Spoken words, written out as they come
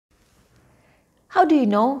How do you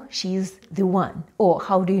know she's the one? Or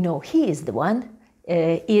how do you know he is the one?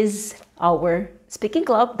 Is our speaking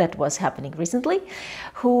club that was happening recently.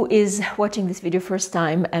 Who is watching this video first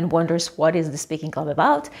time and wonders what is the speaking club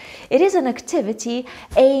about? It is an activity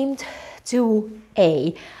aimed to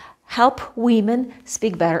help women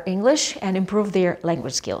speak better English and improve their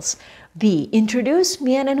language skills. B, introduce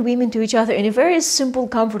men and women to each other in a very simple,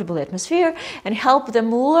 comfortable atmosphere and help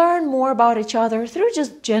them learn more about each other through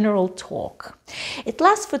just general talk. It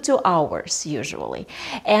lasts for 2 hours usually,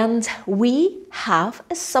 and we have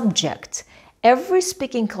a subject. Every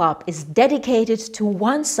speaking club is dedicated to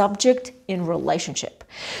one subject in relationship.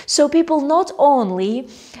 So people not only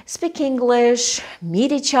speak English,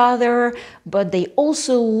 meet each other, but they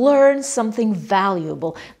also learn something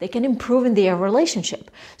valuable. They can improve in their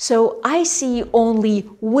relationship. So I see only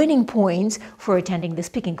winning points for attending the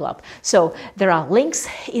speaking club. So there are links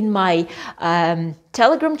in my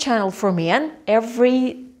Telegram channel for men.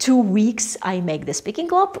 Every 2 weeks I make the speaking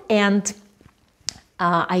club, and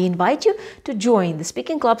I invite you to join the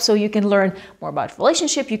speaking club so you can learn more about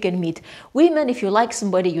relationship. You can meet women. If you like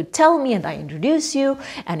somebody, you tell me and I introduce you.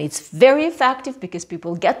 And it's very effective because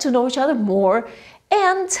people get to know each other more,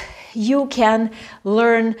 and you can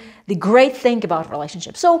learn the great thing about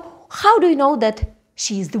relationships. So how do you know that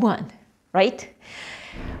she's the one, right?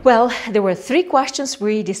 Well, there were 3 questions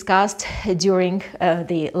we discussed during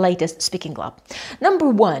the latest speaking club. Number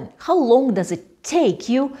 1, how long does it take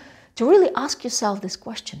you to really ask yourself this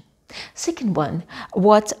question? Second one,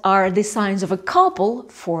 what are the signs of a couple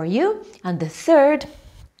for you? And the third,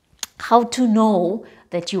 how to know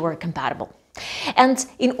that you are compatible. And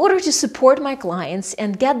in order to support my clients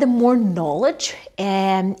and get them more knowledge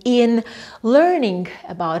in learning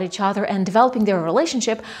about each other and developing their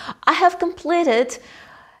relationship, I have completed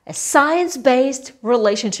a science-based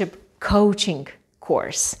relationship coaching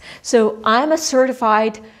course. So I'm a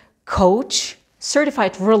certified coach,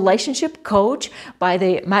 certified relationship coach by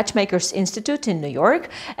the Matchmakers Institute in New York,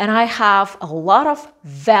 and I have a lot of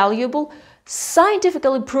valuable,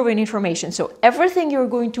 scientifically proven information. So everything you're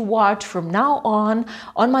going to watch from now on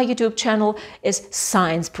my YouTube channel is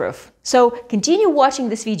science proof. So continue watching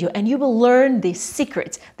this video and you will learn the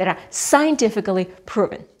secrets that are scientifically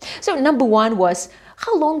proven. So number 1 was,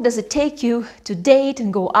 how long does it take you to date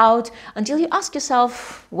and go out until you ask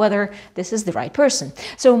yourself whether this is the right person?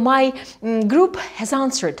 So my group has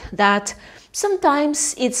answered that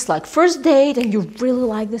sometimes it's like first date and you really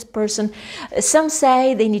like this person. Some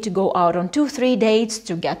say they need to go out on 2-3 dates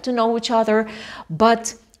to get to know each other,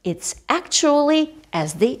 but it's actually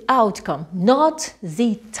as the outcome, not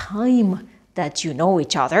the time that you know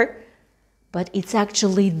each other, but it's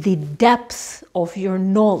actually the depth of your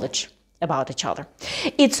knowledge about each other.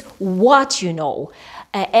 It's what you know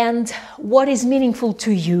and what is meaningful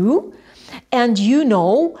to you, and you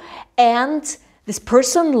know, and this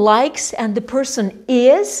person likes and the person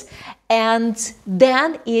is, and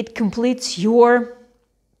then it completes your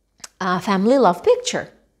family love picture.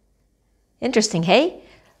 Interesting, hey?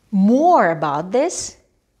 More about this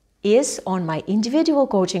is on my individual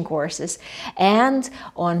coaching courses and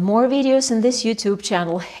on more videos in this YouTube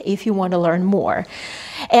channel if you want to learn more.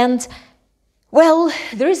 And well,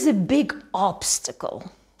 there is a big obstacle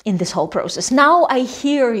in this whole process. Now I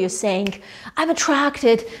hear you saying, I'm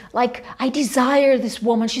attracted, like I desire this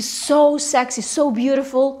woman, she's so sexy, so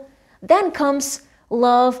beautiful. Then comes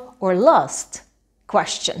love or lust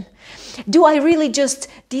question. Do I really just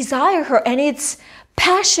desire her and it's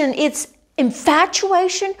passion, it's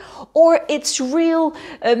infatuation, or it's real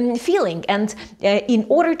feeling? And in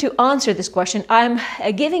order to answer this question, I'm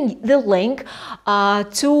giving the link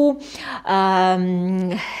to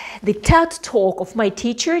the TED Talk of my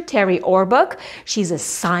teacher, Terry Orbach. She's a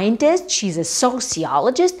scientist, she's a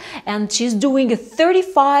sociologist, and she's doing a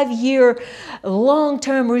 35-year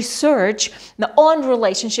long-term research on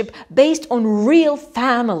relationship based on real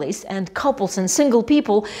families and couples and single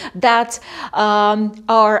people that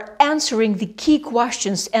are answering the key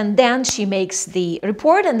questions, and then she makes the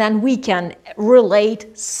report, and then we can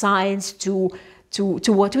relate science to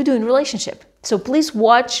what we do in relationship. So please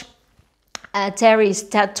watch Terry's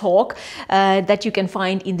TED Talk that you can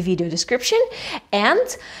find in the video description,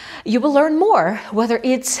 and you will learn more, whether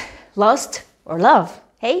it's lust or love,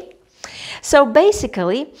 hey? So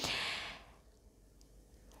basically,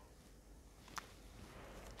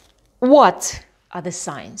 what are the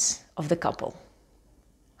signs of the couple?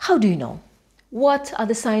 How do you know? What are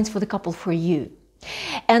the signs for the couple for you?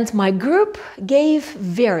 And my group gave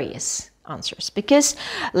various answers, because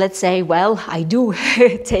let's say, well, I do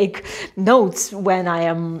take notes when I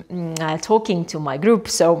am talking to my group.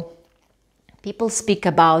 So people speak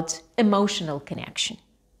about emotional connection.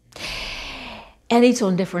 And it's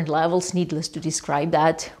on different levels, needless to describe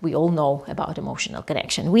that. We all know about emotional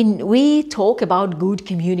connection. We talk about good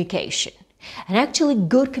communication. And actually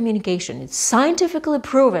good communication, it's scientifically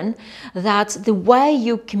proven that the way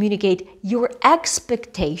you communicate your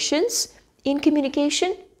expectations in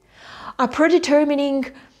communication are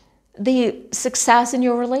predetermining the success in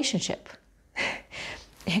your relationship.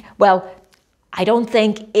 Well, I don't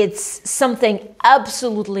think it's something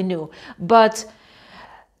absolutely new, but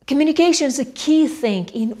communication is a key thing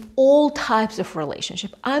in all types of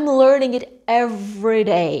relationship. I'm learning it every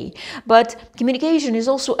day, but communication is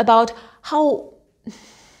also about how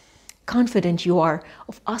confident you are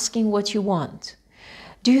of asking what you want.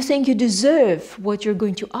 Do you think you deserve what you're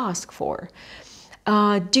going to ask for?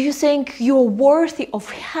 Do you think you're worthy of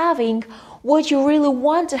having what you really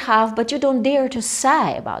want to have, but you don't dare to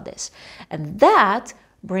say about this? And that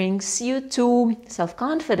brings you to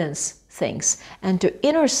self-confidence things and to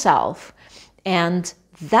inner self. And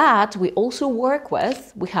that we also work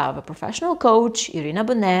with. We have a professional coach, Irina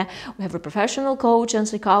Bonet. We have a professional coach and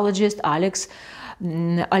psychologist, Alex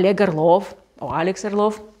Orlov.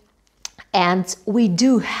 And we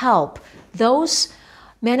do help those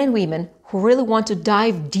men and women who really want to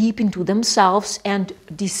dive deep into themselves and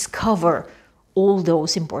discover all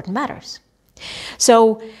those important matters.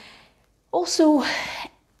 So also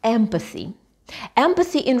empathy.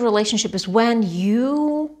 Empathy in relationship is when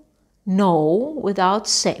you know without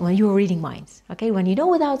saying, when you're reading minds, okay? When you know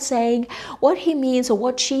without saying what he means or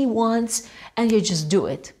what she wants, and you just do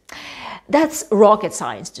it. That's rocket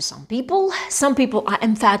science to some people. Some people are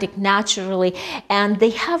emphatic naturally, and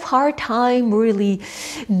they have hard time really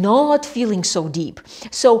not feeling so deep.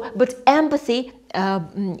 So, but empathy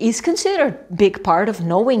is considered a big part of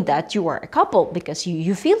knowing that you are a couple, because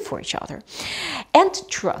you feel for each other. And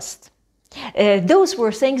trust. Those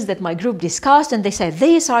were things that my group discussed, and they said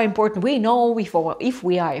these are important. We know if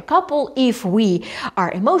we are a couple, if we are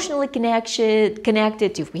emotionally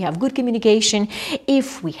connected, if we have good communication,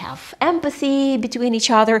 if we have empathy between each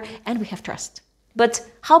other, and we have trust. But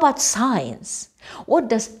how about science? What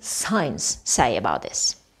does science say about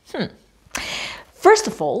this? First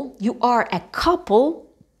of all, you are a couple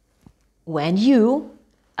when you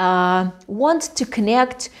want to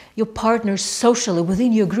connect your partner socially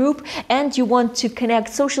within your group, and you want to connect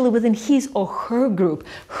socially within his or her group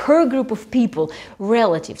of people,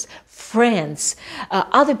 relatives, friends,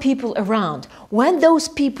 other people around. When those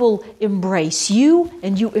people embrace you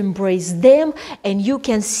and you embrace them, and you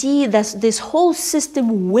can see that this whole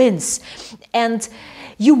system wins, and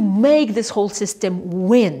you make this whole system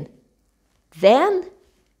win, then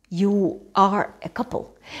you are a couple.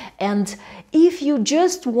 And if you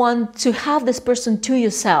just want to have this person to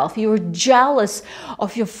yourself, you're jealous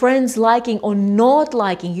of your friends liking or not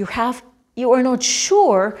liking, you are not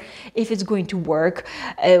sure if it's going to work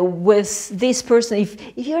with this person, if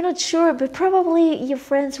you're not sure, but probably your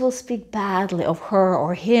friends will speak badly of her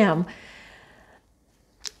or him,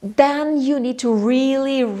 then you need to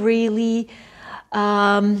really, really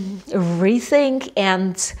rethink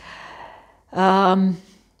and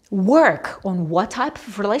work on what type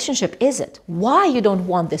of relationship is it, why you don't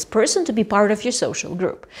want this person to be part of your social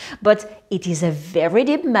group. But it is a very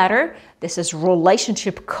deep matter. This is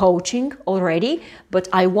relationship coaching already, but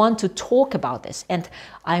I want to talk about this, and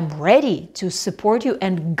I'm ready to support you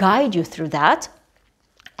and guide you through that.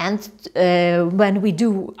 And when we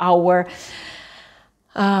do our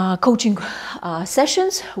coaching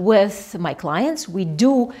sessions with my clients, we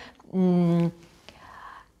do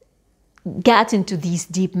get into these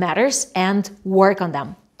deep matters and work on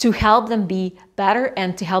them to help them be better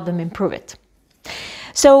and to help them improve it.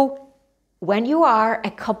 So when you are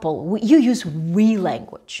a couple, you use we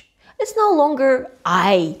language. It's no longer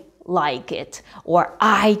I like it, or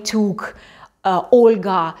I took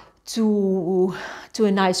Olga to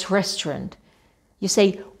a nice restaurant. You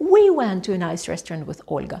say, we went to a nice restaurant with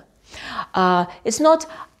Olga. It's not,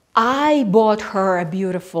 I bought her a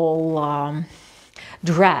beautiful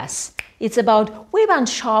dress. It's about, we went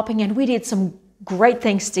shopping and we did some great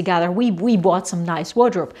things together. We bought some nice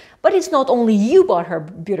wardrobe. But it's not only you bought her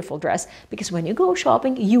beautiful dress, because when you go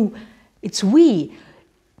shopping, it's we.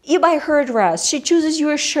 You buy her a dress, she chooses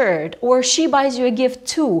you a shirt, or she buys you a gift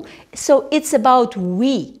too. So it's about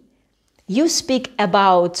we. You speak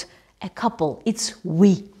about a couple, it's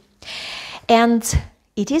we. And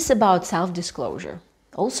it is about self-disclosure.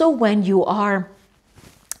 Also, when you are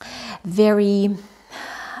very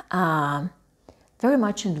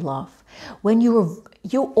much in love, when you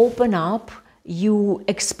open up, you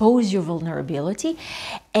expose your vulnerability,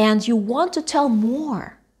 and you want to tell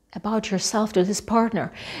more about yourself to this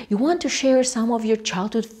partner. You want to share some of your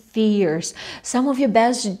childhood fears, some of your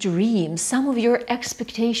best dreams, some of your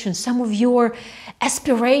expectations, some of your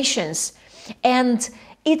aspirations. And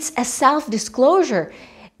it's a self-disclosure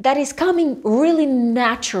that is coming really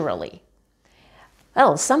naturally.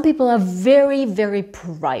 Well, some people are very, very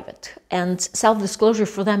private, and self-disclosure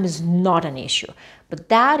for them is not an issue. But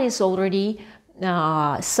that is already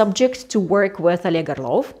subject to work with Oleg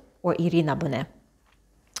Orlov or Irina Bonet.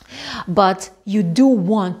 But you do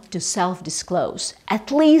want to self-disclose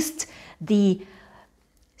at least the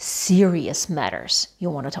serious matters you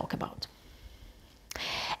want to talk about.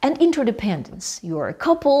 And interdependence. You are a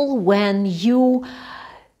couple when you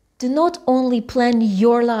do not only plan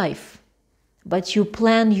your life, but you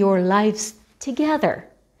plan your lives together.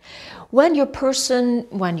 When your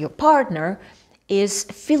partner is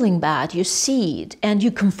feeling bad, you see it and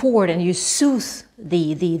you comfort and you soothe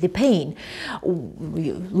the pain,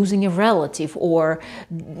 losing a relative or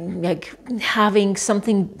like having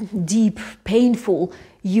something deep, painful,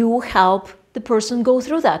 you help the person go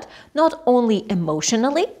through that, not only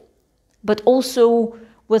emotionally, but also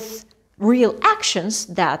with real actions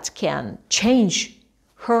that can change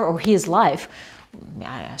her or his life,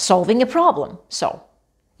 solving a problem. So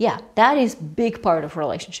yeah, that is a big part of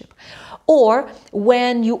relationship. Or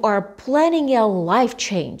when you are planning a life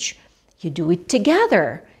change, you do it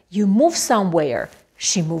together. You move somewhere.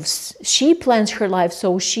 She plans her life,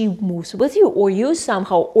 so she moves with you, or you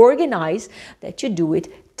somehow organize that you do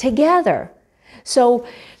it together. So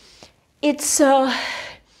it's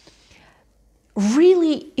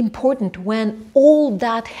really important when all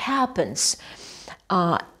that happens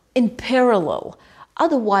in parallel.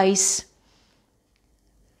 Otherwise,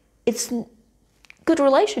 it's good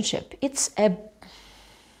relationship. It's a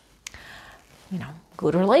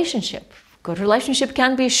good relationship. Good relationship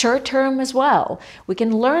can be short term as well. We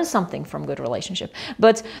can learn something from good relationship,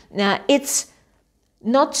 but it's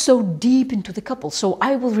not so deep into the couple. So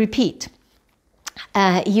I will repeat.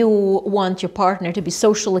 You want your partner to be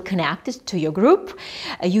socially connected to your group.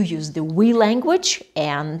 You use the we language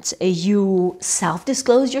and you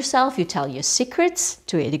self-disclose yourself. You tell your secrets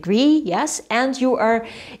to a degree, yes, and you are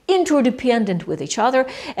interdependent with each other,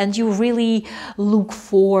 and you really look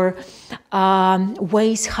for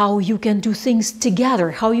ways how you can do things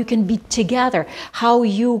together, how you can be together, how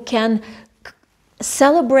you can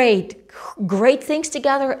celebrate great things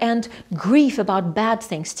together and grieve about bad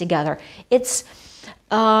things together. It's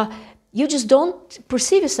you just don't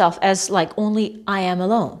perceive yourself as like only I am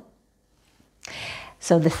alone.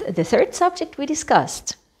 So the third subject we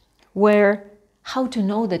discussed were how to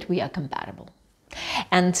know that we are compatible.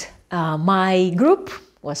 And my group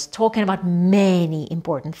was talking about many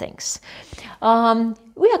important things. We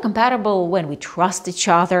are compatible when we trust each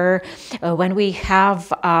other, when we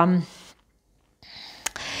have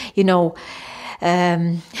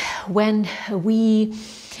when we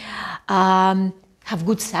have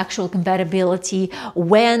good sexual compatibility,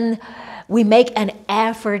 when we make an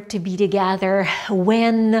effort to be together,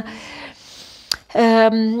 when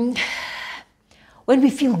we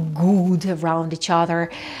feel good around each other,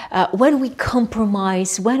 when we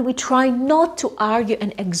compromise, when we try not to argue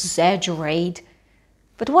and exaggerate.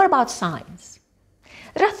 But what about signs?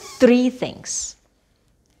 There are three things.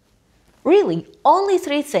 Really, only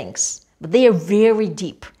three things, but they are very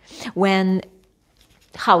deep when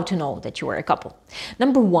how to know that you are a couple.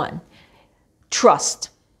 Number one, trust.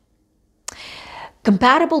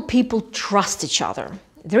 Compatible people trust each other.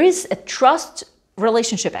 There is a trust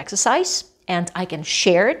relationship exercise, and I can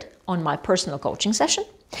share it on my personal coaching session.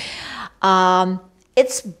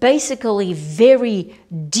 It's basically very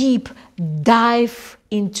deep dive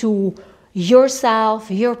into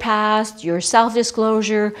yourself, your past, your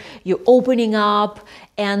self-disclosure, you opening up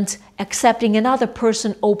and accepting another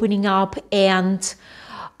person opening up and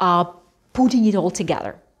putting it all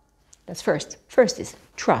together. That's first. First is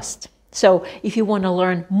trust. So if you want to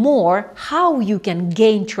learn more how you can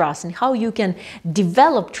gain trust and how you can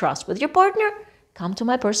develop trust with your partner, come to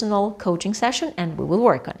my personal coaching session and we will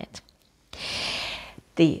work on it.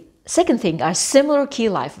 The second thing are similar key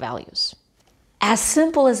life values. As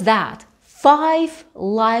simple as that. 5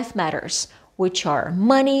 life matters, which are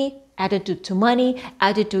money, attitude to money,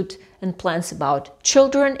 attitude and plans about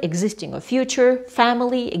children, existing or future,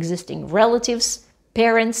 family, existing relatives,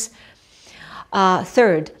 parents.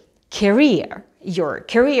 Third, career, your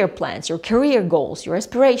career plans, your career goals, your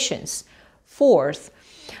aspirations. Fourth,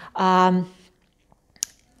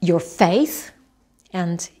 your faith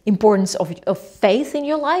and importance of faith in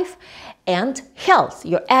your life, and health,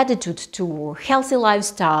 your attitude to healthy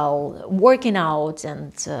lifestyle, working out,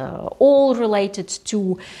 and all related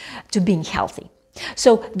to being healthy.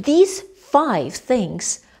 So these 5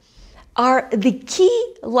 things are the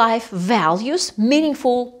key life values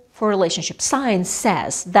meaningful for relationship. Science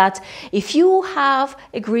says that if you have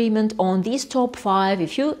agreement on these top 5,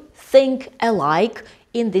 if you think alike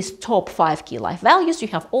in these top 5 key life values, you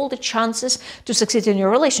have all the chances to succeed in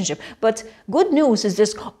your relationship. But good news is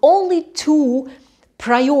there's only 2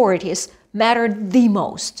 priorities matter the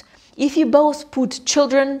most. If you both put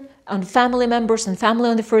children and family members and family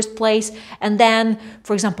on the first place, and then,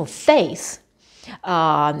 for example, faith,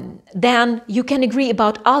 then you can agree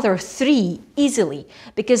about other 3 easily,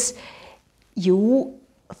 because you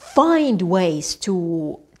find ways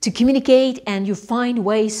to communicate, and you find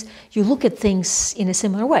ways, you look at things in a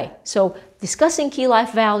similar way. So discussing key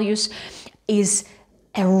life values is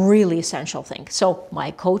a really essential thing. So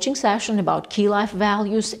my coaching session about key life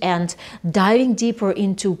values and diving deeper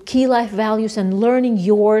into key life values and learning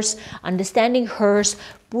yours, understanding hers,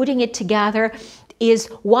 putting it together is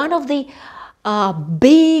one of the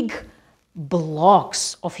big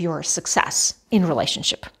blocks of your success in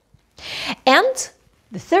relationship. And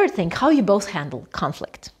the third thing, how you both handle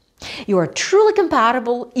conflict. You are truly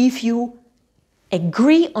compatible if you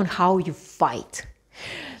agree on how you fight.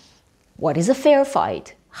 What is a fair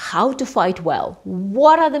fight? How to fight well?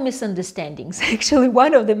 What are the misunderstandings? Actually,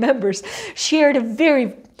 one of the members shared a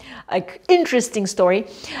very interesting story.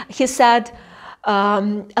 He said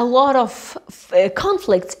a lot of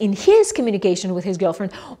conflicts in his communication with his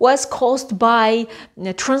girlfriend was caused by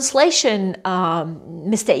translation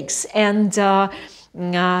mistakes and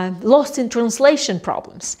lost in translation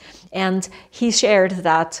problems. And he shared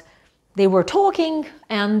that they were talking,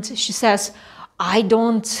 and she says, I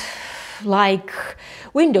don't like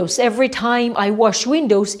windows. Every time I wash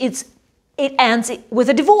windows, it ends with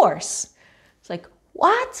a divorce. It's like,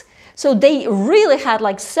 what? So they really had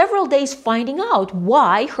like several days finding out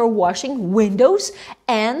why her washing windows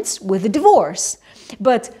ends with a divorce.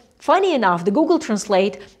 But funny enough, the Google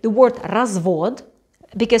Translate the word развод,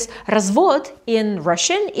 because развод in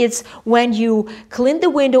Russian, it's when you clean the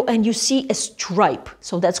window and you see a stripe.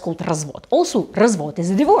 So that's called развод. Also, развод is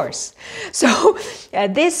a divorce. So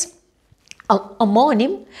this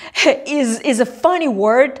homonym is a funny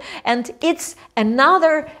word, and it's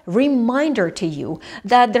another reminder to you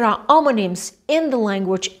that there are homonyms in the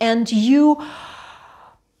language, and you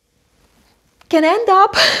can end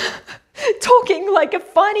up talking like a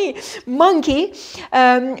funny monkey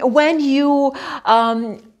when you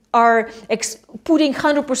are putting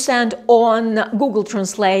 100% on Google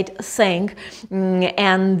Translate thing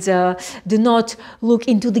and do not look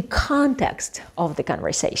into the context of the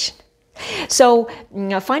conversation. So,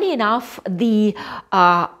 funny enough, the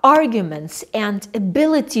arguments and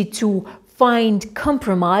ability to find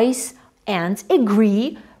compromise and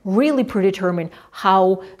agree really predetermine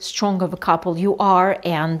how strong of a couple you are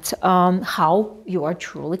and how you are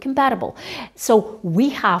truly compatible. So we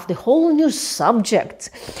have the whole new subject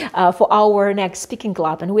for our next speaking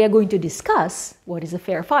club, and we are going to discuss what is a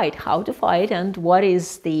fair fight, how to fight, and what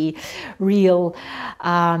is the real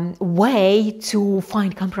way to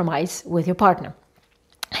find compromise with your partner.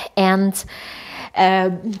 And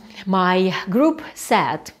my group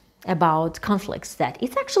said about conflicts that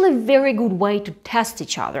it's actually a very good way to test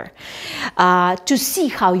each other, to see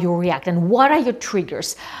how you react and what are your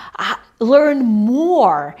triggers. Learn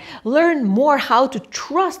more how to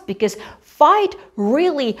trust, because fight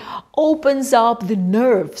really opens up the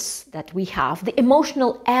nerves that we have, the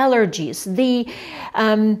emotional allergies, the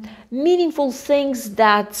meaningful things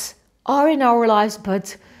that are in our lives,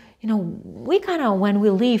 but you know, we kind of, when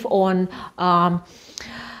we live on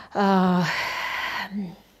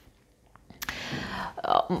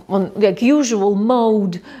like usual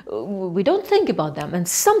mode, we don't think about them, and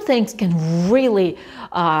some things can really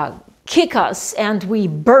kick us and we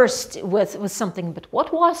burst with something. But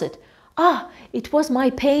what was it? It was my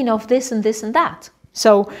pain of this and this and that.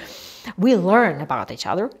 So we learn about each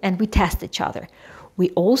other and we test each other. We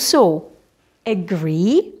also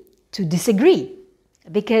agree to disagree,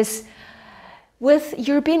 because with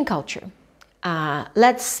European culture,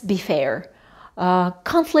 let's be fair,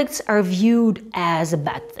 conflicts are viewed as a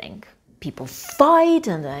bad thing. People fight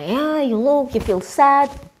and you feel sad.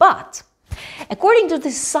 But according to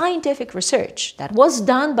the scientific research that was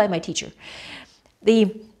done by my teacher,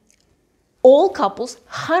 all couples,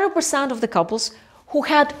 100% of the couples who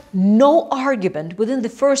had no argument within the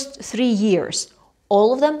first 3 years,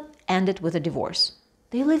 all of them ended with a divorce.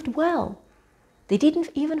 They lived well. They didn't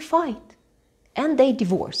even fight. and they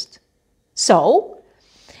divorced. So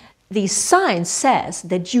the science says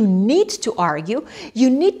that you need to argue, you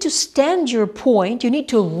need to stand your point, you need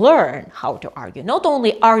to learn how to argue. Not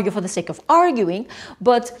only argue for the sake of arguing,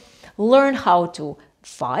 but learn how to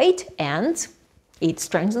fight, and it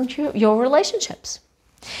strengthens your relationships.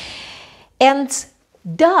 And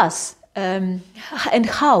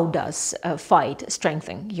how does a fight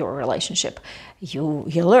strengthen your relationship? You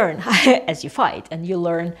learn as you fight, and you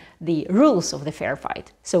learn the rules of the fair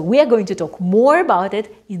fight. So we are going to talk more about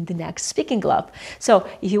it in the next speaking club. So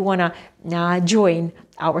if you want to join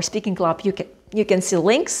our speaking club, you can see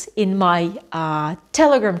links in my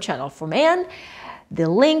Telegram channel for men. The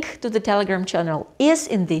link to the Telegram channel is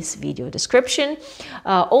in this video description.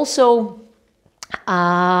 Also,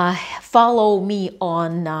 follow me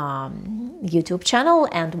on YouTube channel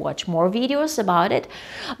and watch more videos about it.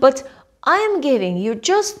 But I am giving you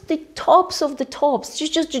just the tops of the tops,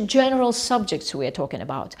 just the general subjects we are talking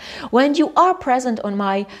about. When you are present on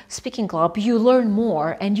my speaking club, you learn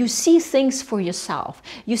more and you see things for yourself.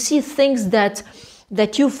 You see things that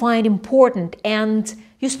you find important, and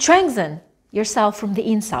you strengthen yourself from the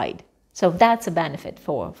inside. So that's a benefit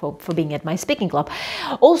for being at my speaking club.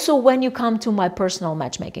 Also, when you come to my personal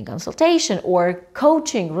matchmaking consultation or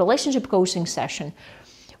coaching, relationship coaching session,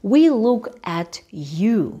 we look at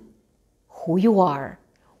you, who you are,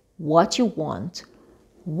 what you want,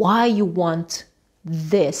 why you want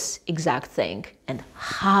this exact thing, and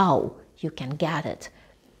how you can get it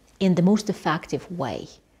in the most effective way.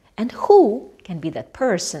 And who can be that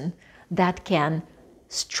person that can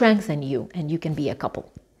strengthen you and you can be a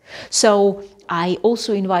couple. So I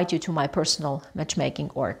also invite you to my personal matchmaking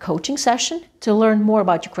or coaching session to learn more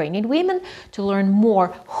about Ukrainian women, to learn more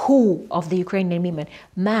who of the Ukrainian women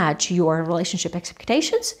match your relationship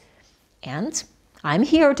expectations. And I'm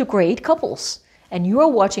here to create couples. And you are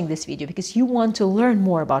watching this video because you want to learn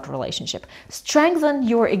more about relationship, strengthen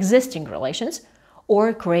your existing relations,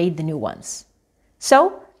 or create the new ones.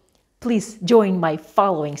 So please join my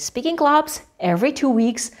following speaking clubs every 2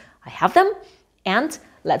 weeks. I have them, and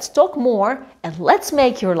let's talk more and let's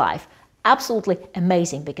make your life absolutely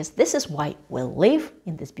amazing, because this is why we live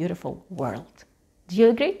in this beautiful world. Do you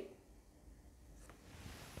agree?